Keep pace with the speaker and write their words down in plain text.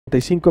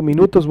45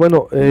 minutos.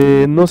 Bueno,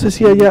 no sé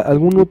si haya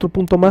algún otro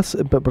punto más,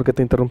 porque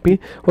te interrumpí,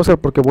 Oscar,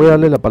 porque voy a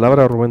darle la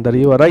palabra a Rubèn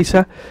Dario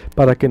Araiza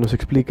para que nos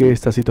explique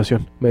esta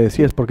situación. Me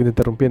decías porque te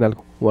interrumpí en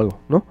algo o algo,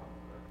 ¿no?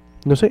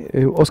 No sé,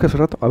 Oscar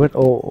Serrato, a ver,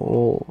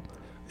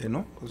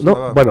 No, pues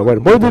no, bueno,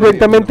 voy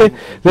directamente.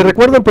 Le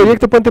recuerdo en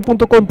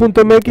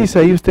proyectopuente.com.mx,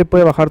 ahí usted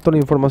puede bajar toda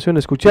la información,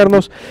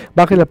 escucharnos.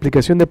 Baje la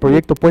aplicación de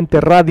Proyecto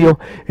Puente Radio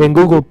en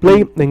Google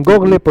Play, en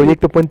Google,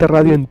 Proyecto Puente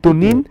Radio en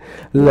TuneIn,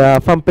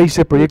 la fanpage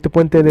de Proyecto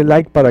Puente de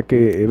like para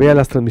que vea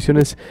las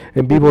transmisiones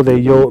en vivo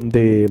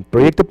de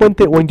Proyecto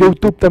Puente, o en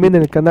YouTube también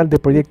en el canal de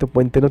Proyecto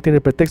Puente. No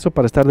tiene pretexto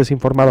para estar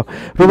desinformado.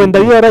 Rubèn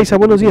Dario Araiza,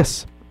 buenos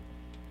días.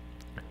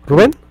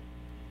 Rubén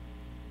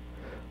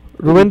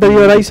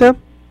Dario Araiza.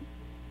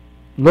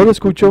 No lo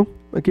escucho,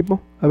 equipo.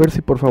 A ver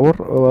si por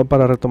favor,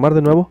 para retomar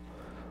de nuevo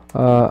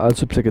al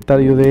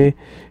subsecretario de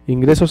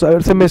Ingresos. A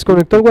ver, se me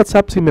desconectó el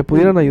WhatsApp, si me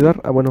pudieran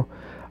ayudar. Bueno,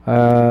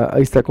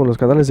 ahí está con los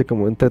canales de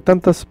como entre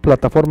tantas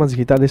plataformas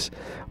digitales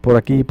por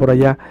aquí y por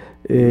allá.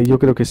 Yo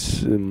creo que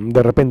es,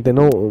 de repente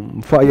no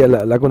falla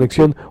la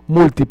conexión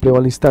múltiple o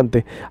al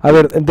instante. A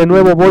ver, de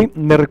nuevo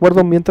me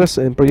recuerdo mientras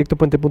en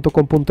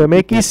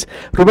proyectopuente.com.mx.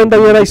 Rubèn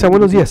Dario Araiza,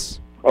 buenos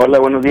días. Hola,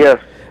 buenos días.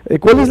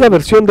 ¿Cuál es la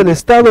versión del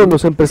Estado?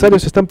 Los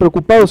empresarios están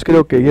preocupados,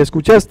 creo que ya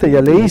escuchaste, ya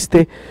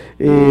leíste.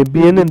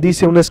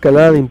 Dice una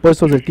escalada de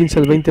impuestos del 15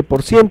 al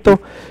 20%,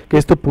 que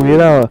esto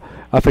pudiera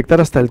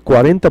afectar hasta el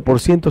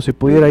 40% si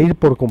pudiera ir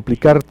por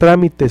complicar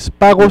trámites,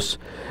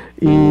 pagos,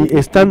 y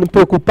están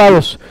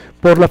preocupados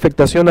por la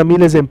afectación a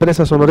miles de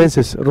empresas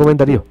sonorenses. Rubén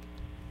Darío.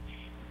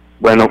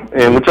 Bueno,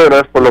 muchas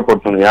gracias por la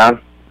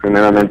oportunidad,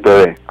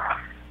 primeramente,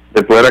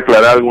 de poder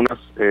aclarar algunas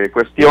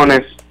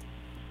cuestiones.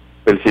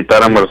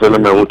 Felicitar a Marcelo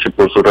Meuchi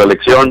por su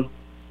reelección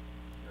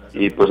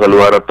y pues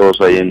saludar a todos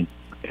ahí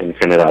en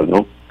general,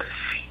 ¿no?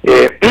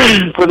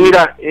 Pues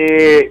mira,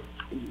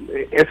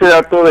 ese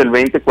dato del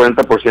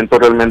 20-40%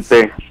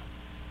 realmente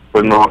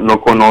pues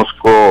no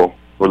conozco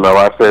pues la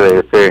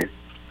base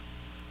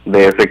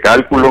de ese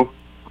cálculo,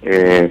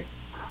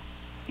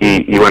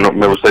 y bueno,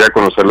 me gustaría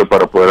conocerlo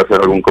para poder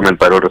hacer algún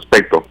comentario al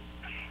respecto.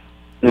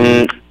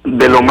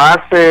 De lo más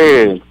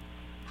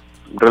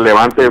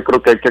relevante, yo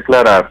creo que hay que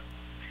aclarar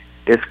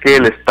es que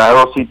el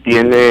Estado sí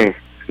tiene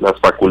las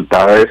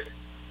facultades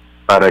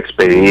para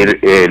expedir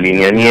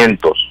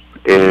lineamientos.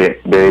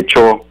 De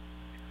hecho,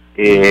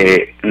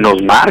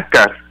 nos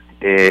marca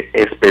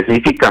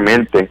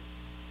específicamente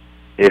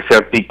ese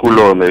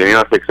artículo donde vienen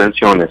las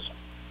exenciones,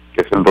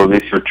 que es el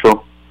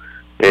 218,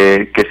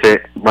 que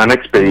se van a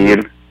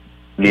expedir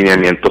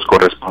lineamientos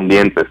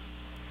correspondientes.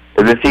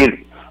 Es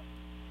decir,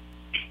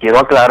 quiero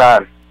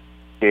aclarar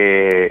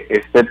que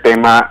este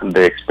tema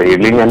de expedir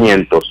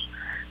lineamientos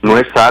no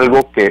es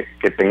algo que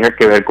tenga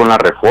que ver con la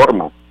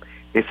reforma,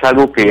 es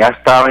algo que ya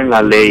estaba en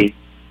la ley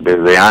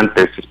desde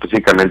antes,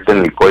 específicamente en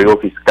el Código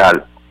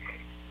Fiscal,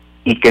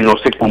 y que no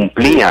se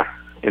cumplía.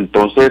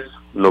 Entonces,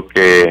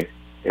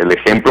 el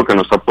ejemplo que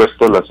nos ha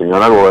puesto la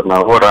señora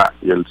gobernadora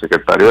y el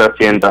secretario de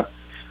Hacienda,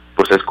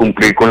 pues es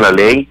cumplir con la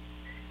ley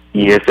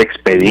y es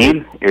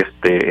expedir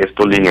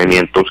estos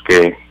lineamientos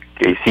que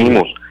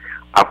hicimos.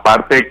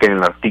 Aparte de que en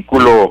el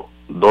artículo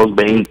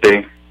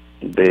 220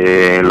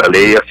 de la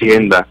ley de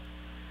Hacienda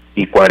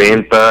y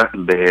 40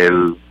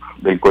 del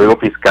Código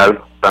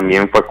Fiscal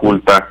también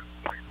faculta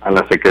a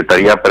la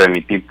Secretaría para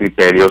emitir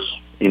criterios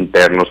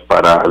internos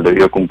para el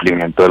debido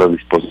cumplimiento de las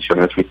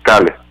disposiciones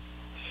fiscales.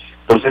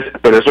 Entonces,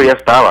 pero eso ya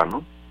estaba,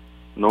 ¿no?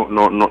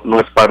 No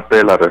es parte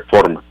de la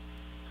reforma.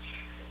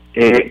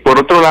 Por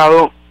otro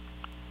lado,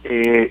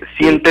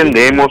 sí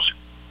entendemos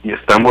y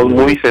estamos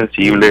muy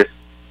sensibles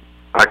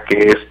a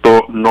que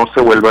esto no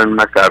se vuelva en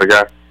una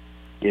carga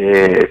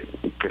que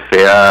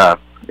sea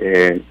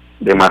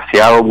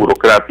demasiado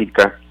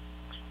burocrática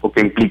o que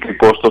implique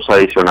costos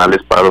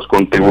adicionales para los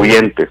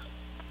contribuyentes.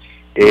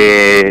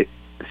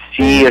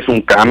 Sí es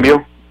un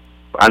cambio.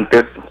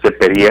 Antes se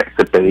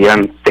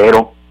pedían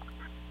 0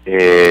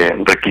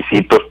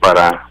 requisitos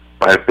para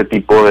este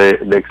tipo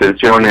de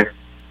exenciones,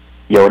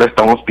 y ahora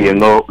estamos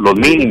pidiendo los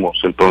mínimos.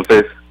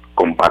 Entonces,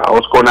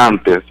 comparados con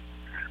antes,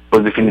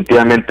 pues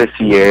definitivamente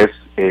sí es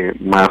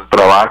más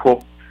trabajo,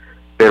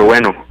 pero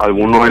bueno,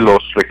 algunos de los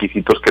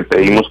requisitos que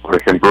pedimos, por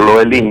ejemplo lo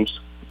del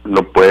IMSS,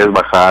 lo puedes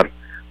bajar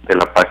de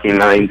la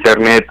página de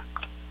internet,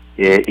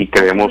 y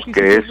creemos que es...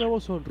 ¿Qué requisitos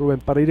nuevos son, Rubén,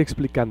 para ir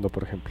explicando,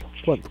 por ejemplo?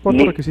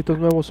 ¿Cuántos requisitos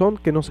nuevos son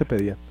que no se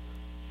pedían?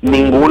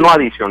 Ninguno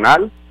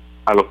adicional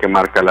a lo que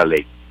marca la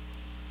ley.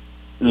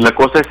 La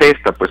cosa es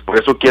esta, pues por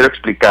eso quiero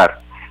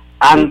explicar.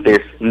 Antes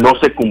no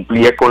se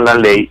cumplía con la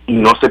ley y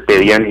no se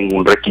pedía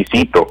ningún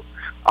requisito.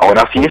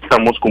 Ahora sí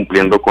estamos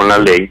cumpliendo con la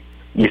ley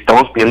y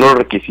estamos pidiendo los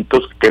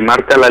requisitos que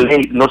marca la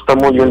ley, no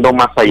estamos yendo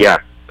más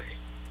allá.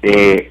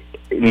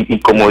 Y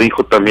como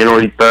dijo también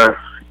ahorita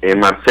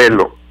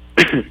Marcelo,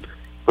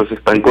 pues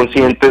estamos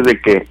conscientes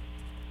de que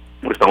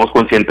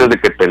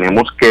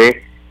tenemos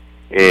que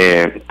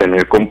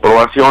tener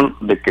comprobación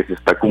de que se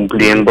está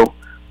cumpliendo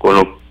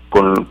con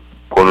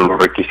los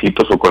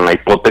requisitos o con la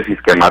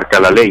hipótesis que marca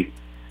la ley.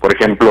 Por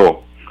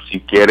ejemplo, si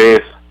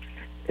quieres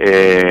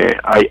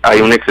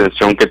hay una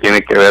exención que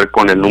tiene que ver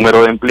con el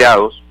número de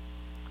empleados,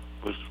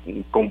 pues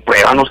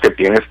compruébanos que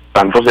tienes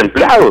tantos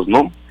empleados,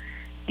 ¿no?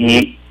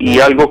 Y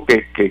algo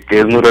que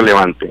es muy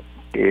relevante,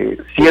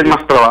 si es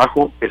más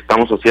trabajo,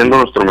 estamos haciendo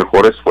nuestro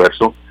mejor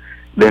esfuerzo.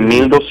 De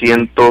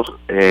 1,200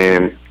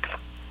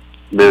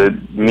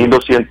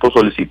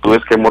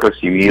 solicitudes que hemos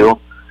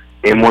recibido,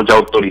 hemos ya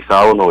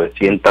autorizado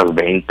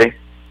 920.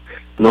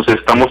 Nos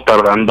estamos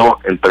tardando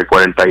entre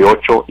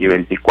 48 y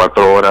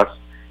 24 horas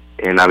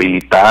en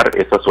habilitar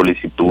esas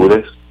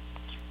solicitudes.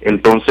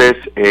 Entonces,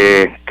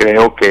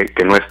 creo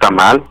que no está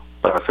mal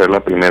para ser la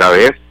primera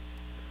vez.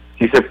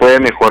 Si se puede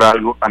mejorar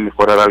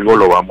algo,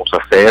 lo vamos a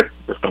hacer.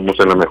 Estamos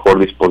en la mejor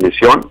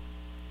disposición.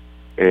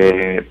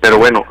 Pero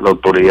bueno, la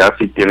autoridad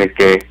sí tiene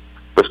que,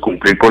 pues,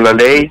 cumplir con la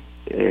ley,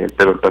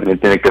 pero también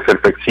tiene que ser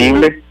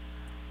flexible.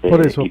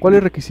 Por eso,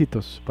 ¿cuáles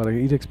requisitos para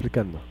ir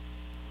explicando?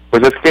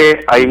 Pues es que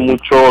hay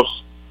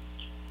muchos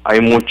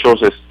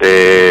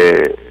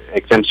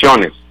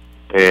exenciones.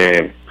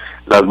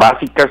 Las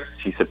básicas,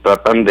 si se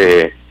tratan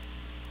de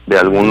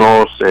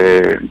algunos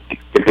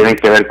que tienen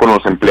que ver con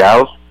los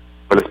empleados,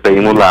 pues les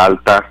pedimos la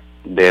alta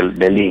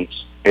del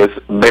IMSS. Es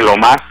de lo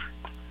más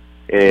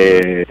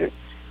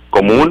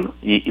común,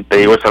 y te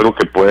digo, es algo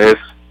que puedes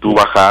tú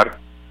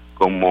bajar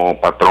como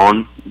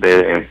patrón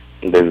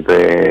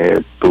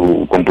desde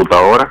tu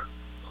computadora,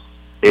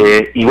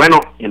 y bueno,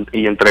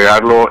 y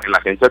entregarlo en la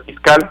agencia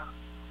fiscal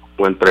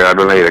o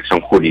entregarlo en la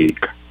dirección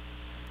jurídica.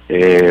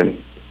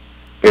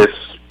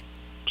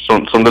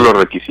 Son de los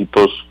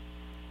requisitos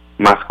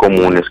más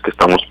comunes que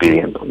estamos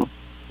pidiendo, ¿no?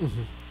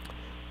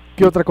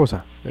 ¿Qué otra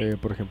cosa?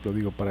 Por ejemplo,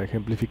 digo, para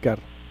ejemplificar,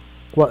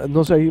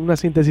 no sé, hay una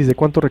síntesis de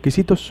cuántos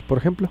requisitos, por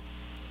ejemplo.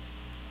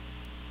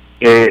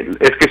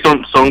 Es que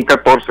son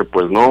 14,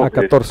 pues, ¿no?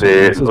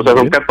 14. O sea,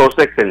 son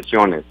 14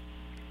 extensiones.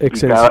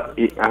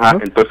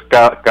 Entonces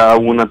cada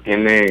una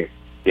tiene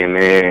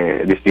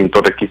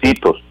distintos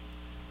requisitos.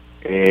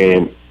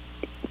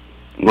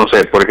 No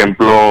sé, por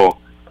ejemplo,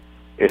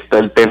 está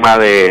el tema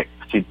de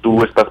si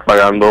tú estás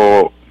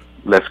pagando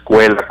la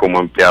escuela como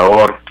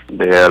empleador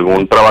de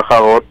algún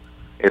trabajador,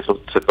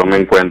 eso se toma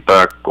en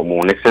cuenta como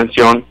una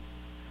exención.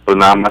 Pues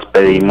nada más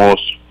pedimos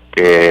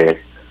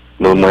que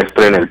nos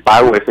muestren el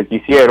pago ese que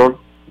hicieron,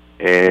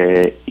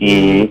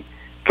 y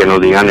que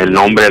nos digan el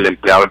nombre del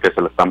empleado al que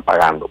se lo están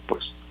pagando.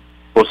 Pues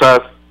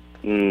cosas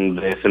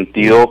de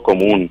sentido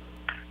común.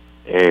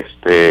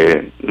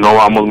 No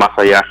vamos más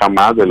allá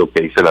jamás de lo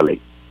que dice la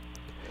ley.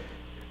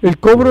 El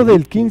cobro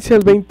del 15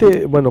 al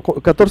 20, bueno,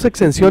 14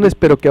 exenciones,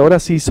 pero que ahora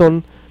sí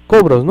son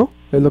cobros, ¿no?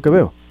 Es lo que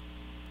veo.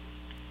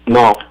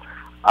 No,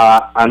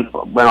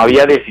 bueno,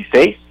 había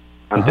 16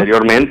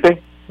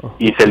 anteriormente,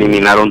 y se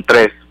eliminaron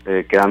 3,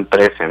 quedan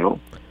 13, ¿no?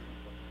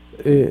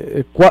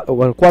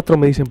 4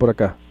 me dicen por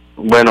acá.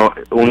 Bueno,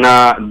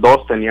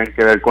 2 tenían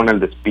que ver con el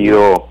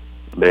despido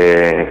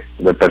de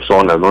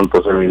personas, ¿no?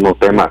 Entonces el mismo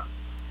tema.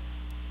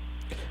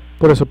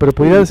 Por eso, pero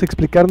 ¿pudieras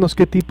explicarnos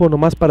qué tipo,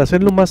 nomás para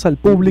hacerlo más al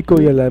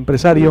público y al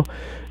empresario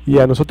y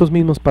a nosotros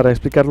mismos, para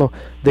explicarlo,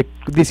 de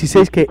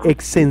 16 que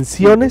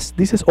exenciones,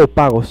 dices, o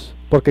pagos?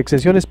 Porque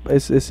exenciones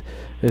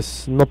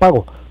es no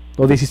pago,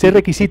 o 16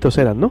 requisitos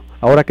eran, ¿no?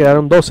 Ahora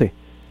quedaron 12.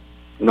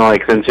 No,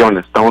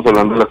 exenciones, estamos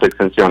hablando de las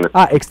exenciones.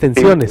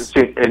 Extensiones.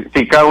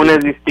 Sí, cada una es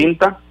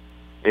distinta.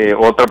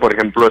 Otra, por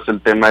ejemplo, es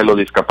el tema de los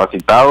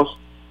discapacitados.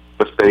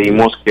 Pues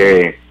pedimos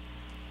que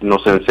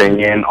nos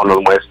enseñen o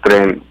nos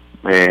muestren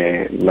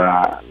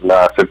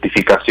la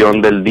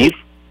certificación del DIF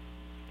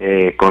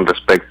con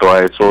respecto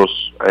a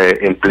esos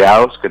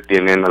empleados que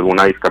tienen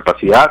alguna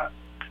discapacidad.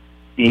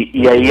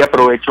 Y ahí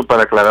aprovecho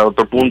para aclarar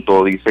otro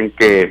punto. Dicen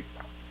que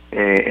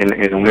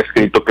en un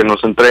escrito que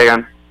nos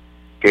entregan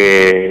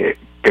que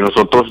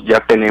nosotros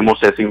ya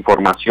tenemos esa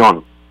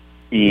información,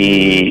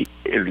 y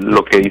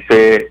lo que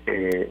dice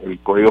el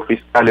Código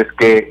Fiscal es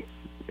que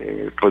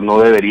pues no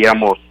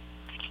deberíamos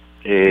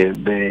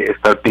de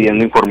estar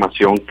pidiendo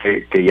información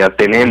que ya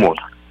tenemos,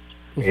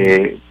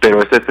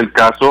 pero ese es el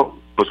caso,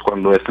 pues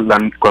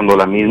cuando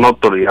la misma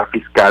autoridad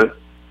fiscal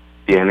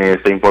tiene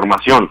esa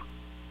información,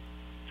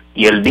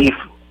 y el DIF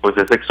pues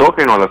es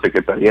exógeno a la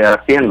Secretaría de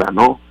Hacienda,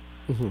 ¿no?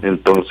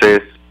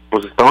 Entonces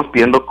pues estamos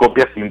pidiendo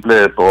copia simple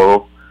de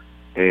todo.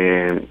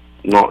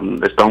 No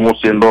estamos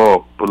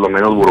siendo pues lo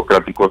menos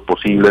burocráticos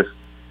posibles,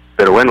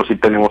 pero bueno, sí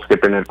tenemos que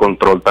tener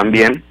control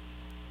también,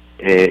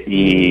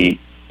 y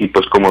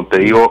pues como te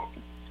digo,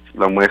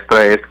 la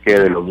muestra es que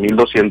de los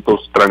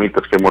 1,200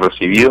 trámites que hemos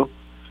recibido,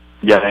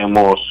 ya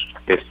hemos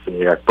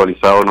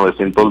actualizado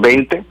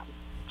 920.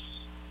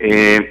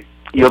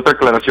 Y otra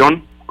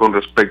aclaración con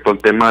respecto al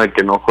tema de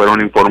que no fueron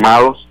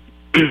informados,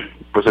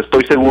 pues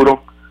estoy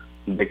seguro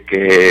de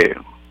que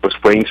pues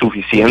fue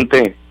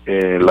insuficiente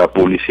la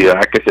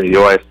publicidad que se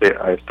dio a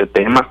este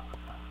tema.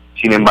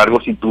 Sin embargo,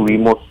 sí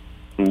tuvimos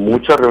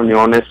muchas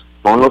reuniones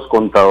con los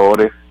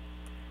contadores,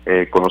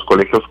 con los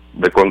colegios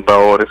de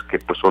contadores, que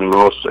pues son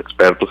los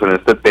expertos en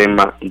este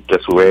tema y que a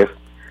su vez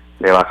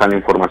le bajan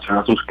información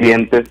a sus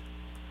clientes,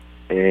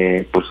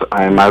 pues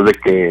además de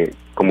que,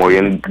 como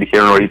bien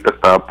dijeron ahorita,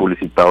 estaba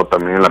publicitado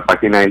también en la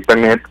página de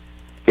internet,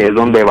 que es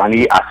donde van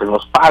y hacen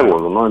los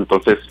pagos, ¿no?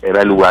 Entonces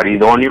era el lugar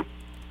idóneo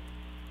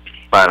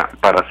para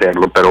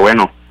hacerlo. Pero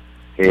bueno,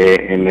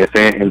 en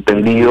ese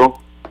entendido,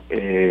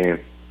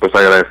 pues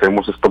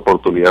agradecemos esta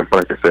oportunidad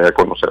para que se dé a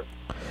conocer.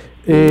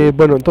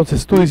 Bueno,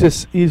 entonces tú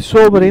dices, y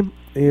sobre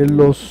el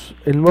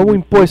nuevo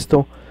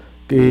impuesto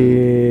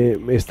que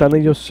están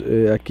ellos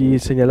aquí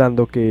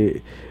señalando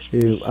que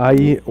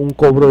hay un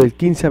cobro del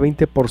 15 a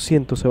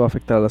 20% se va a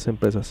afectar a las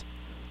empresas,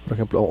 por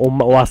ejemplo,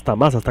 o hasta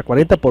más, hasta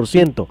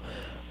 40%.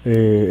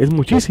 Es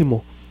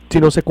muchísimo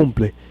si no se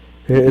cumple.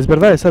 ¿Es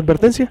verdad esa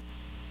advertencia?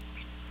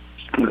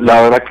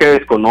 La verdad que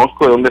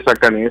desconozco de dónde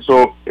sacan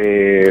eso.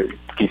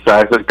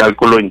 Quizás es el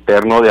cálculo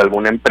interno de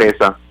alguna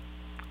empresa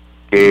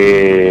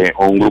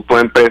o un grupo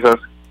de empresas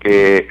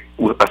que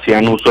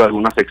hacían uso de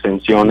algunas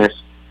exenciones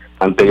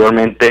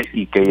anteriormente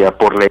y que ya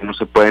por ley no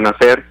se pueden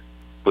hacer.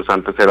 Pues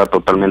antes era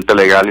totalmente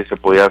legal y se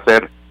podía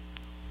hacer,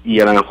 y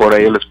a lo mejor a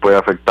ellos les puede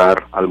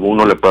afectar, a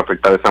alguno le puede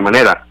afectar de esa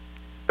manera,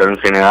 pero en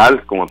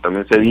general, como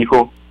también se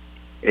dijo,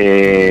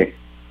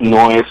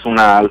 no es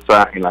una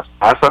alza en las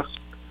tasas.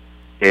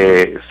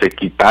 Se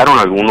quitaron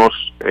algunos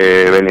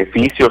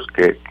beneficios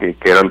que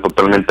eran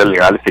totalmente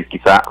legales y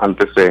quizá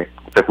antes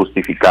se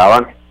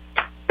justificaban,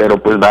 pero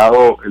pues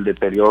dado el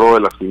deterioro de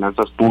las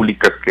finanzas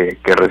públicas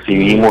que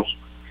recibimos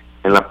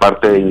en la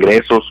parte de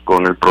ingresos,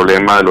 con el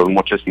problema de los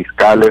moches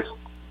fiscales,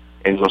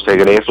 en los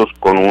egresos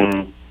con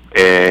un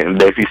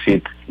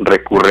déficit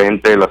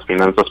recurrente de las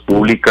finanzas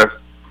públicas,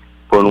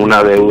 con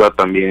una deuda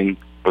también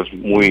pues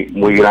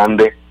muy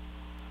grande,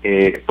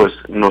 pues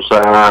nos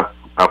ha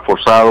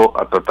forzado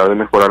a tratar de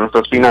mejorar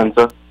nuestras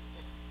finanzas.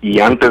 Y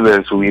antes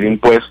de subir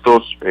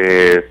impuestos,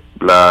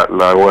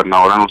 la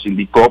gobernadora nos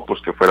indicó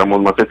pues que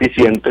fuéramos más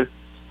eficientes,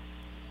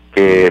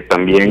 que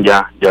también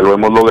ya lo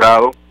hemos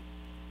logrado,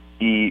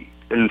 y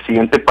el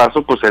siguiente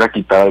paso pues era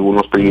quitar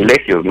algunos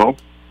privilegios, ¿no?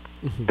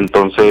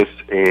 Entonces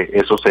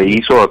eso se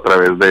hizo a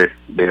través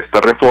de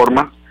esta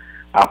reforma,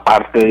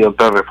 aparte de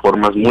otras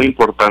reformas muy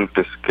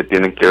importantes que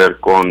tienen que ver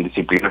con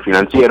disciplina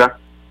financiera,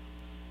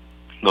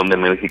 donde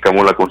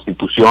modificamos la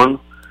Constitución,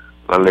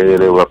 la ley de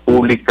deuda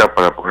pública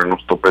para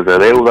ponernos topes de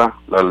deuda,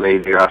 la ley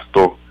de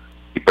gasto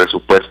y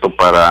presupuesto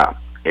para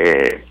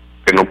que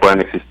no puedan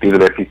existir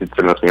déficits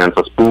en las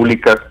finanzas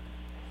públicas.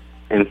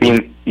 En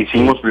fin,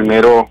 hicimos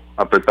primero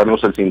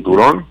apretarnos el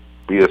cinturón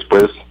y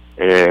después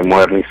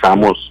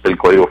modernizamos el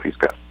Código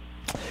Fiscal.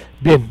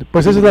 Bien,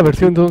 pues esa es la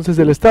versión entonces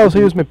del Estado.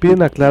 Ellos me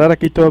piden aclarar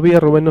aquí todavía,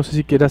 Rubén, no sé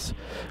si quieras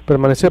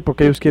permanecer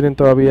porque ellos quieren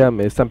todavía,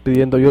 me están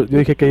pidiendo, yo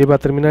dije que iba a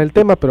terminar el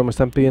tema, pero me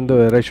están pidiendo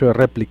derecho de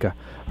réplica.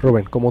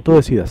 Rubén, como tú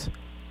decidas.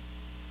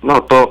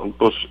 No,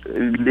 pues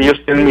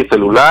ellos tienen mi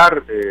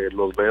celular,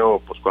 los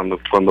veo pues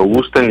cuando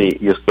gusten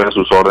y estoy a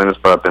sus órdenes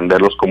para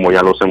atenderlos como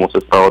ya los hemos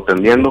estado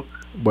atendiendo.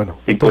 Bueno,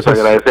 y pues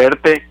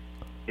agradecerte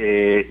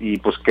y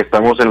pues que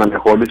estamos en la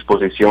mejor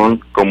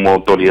disposición como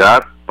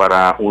autoridad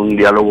para un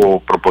diálogo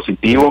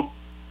propositivo.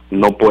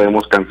 No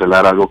podemos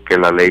cancelar algo que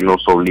la ley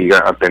nos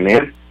obliga a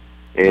tener.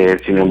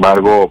 Sin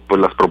embargo,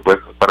 pues las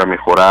propuestas para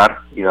mejorar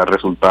y dar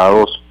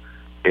resultados,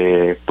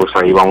 pues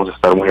ahí vamos a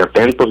estar muy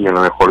atentos y en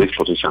la mejor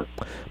disposición.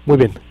 Muy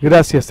bien,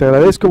 gracias, te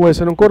agradezco. Voy a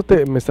hacer un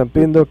corte, me están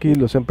pidiendo aquí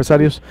los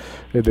empresarios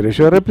el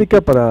derecho de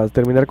réplica para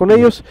terminar con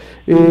ellos.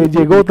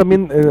 Llegó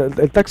también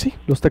el taxi,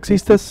 los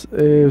taxistas,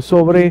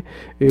 sobre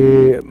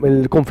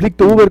el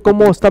conflicto Uber,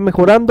 cómo está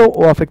mejorando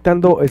o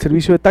afectando el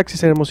servicio de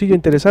taxis en Hermosillo.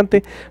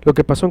 Interesante lo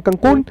que pasó en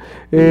Cancún.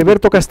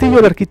 Berto Castillo,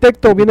 el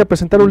arquitecto, viene a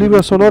presentar un libro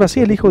a Sonora,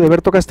 sí, el hijo de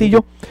Berto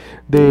Castillo,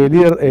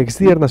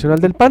 ex líder nacional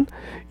del PAN,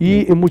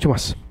 y mucho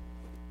más.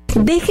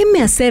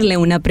 Déjenme hacerle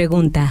una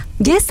pregunta.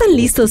 ¿Ya están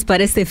listos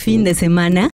para este fin de semana?